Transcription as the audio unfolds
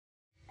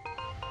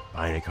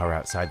Buying a car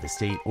outside the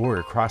state or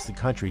across the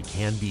country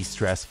can be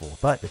stressful,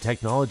 but the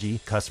technology,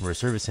 customer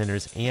service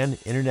centers, and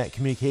internet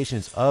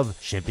communications of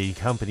shipping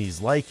companies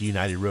like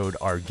UnitedRoad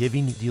are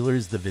giving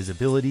dealers the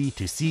visibility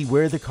to see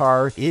where the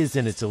car is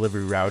in its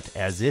delivery route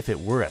as if it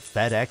were a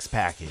FedEx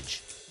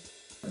package.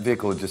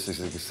 Vehicle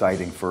logistics is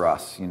exciting for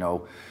us. You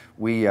know,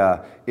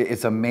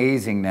 it's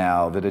amazing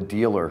now that a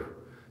dealer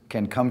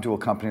can come to a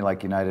company like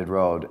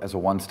UnitedRoad as a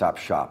one-stop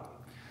shop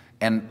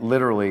and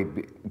literally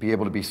be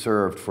able to be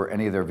served for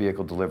any of their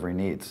vehicle delivery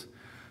needs.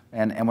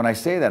 And when I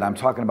say that, I'm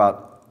talking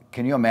about,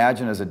 can you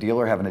imagine as a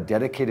dealer having a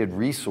dedicated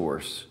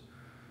resource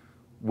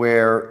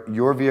where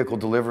your vehicle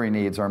delivery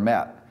needs are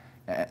met,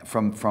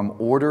 from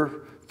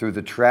order through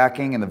the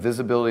tracking and the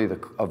visibility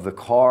of the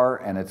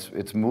car and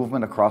its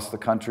movement across the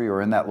country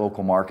or in that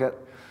local market,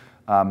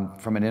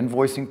 from an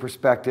invoicing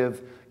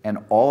perspective, and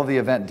all of the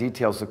event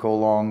details that go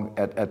along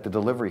at the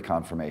delivery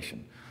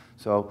confirmation.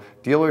 So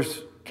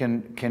dealers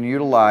can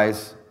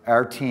utilize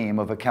our team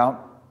of account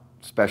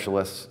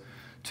specialists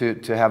to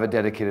have a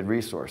dedicated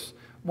resource.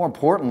 More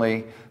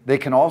importantly, they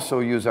can also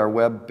use our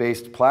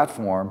web-based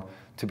platform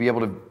to be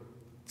able to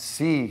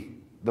see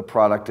the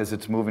product as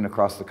it's moving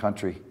across the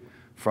country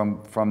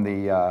from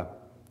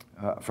the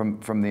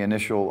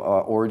initial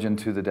origin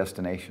to the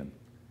destination.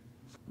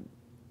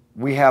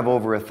 We have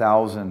over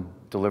 1,000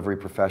 delivery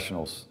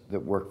professionals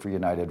that work for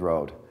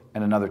UnitedRoad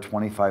and another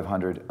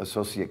 2,500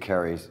 associate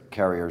carriers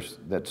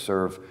that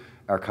serve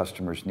our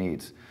customers'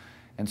 needs.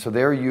 And so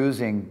they're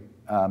using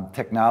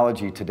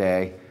technology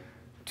today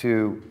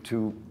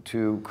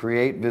to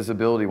create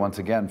visibility once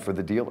again for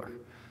the dealer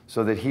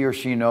so that he or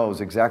she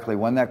knows exactly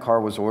when that car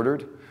was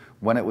ordered,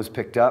 when it was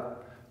picked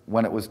up,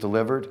 when it was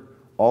delivered,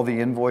 all the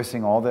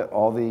invoicing,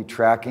 all the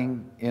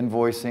tracking,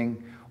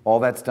 invoicing, all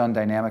that's done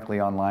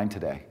dynamically online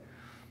today.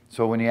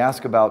 So when you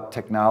ask about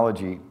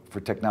technology, for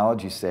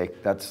technology's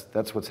sake,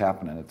 that's what's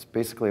happening. It's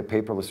basically a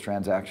paperless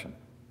transaction.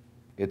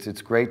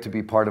 It's great to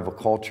be part of a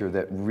culture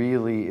that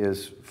really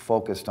is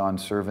focused on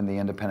serving the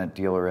independent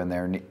dealer and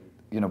their,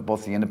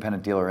 both the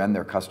independent dealer and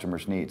their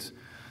customers' needs.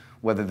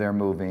 Whether they're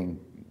moving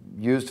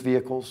used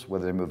vehicles,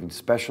 whether they're moving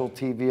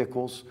specialty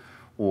vehicles,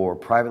 or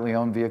privately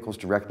owned vehicles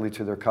directly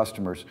to their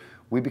customers,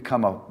 we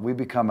become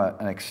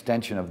an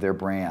extension of their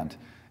brand.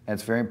 And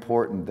it's very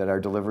important that our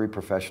delivery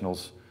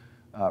professionals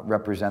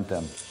represent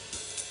them.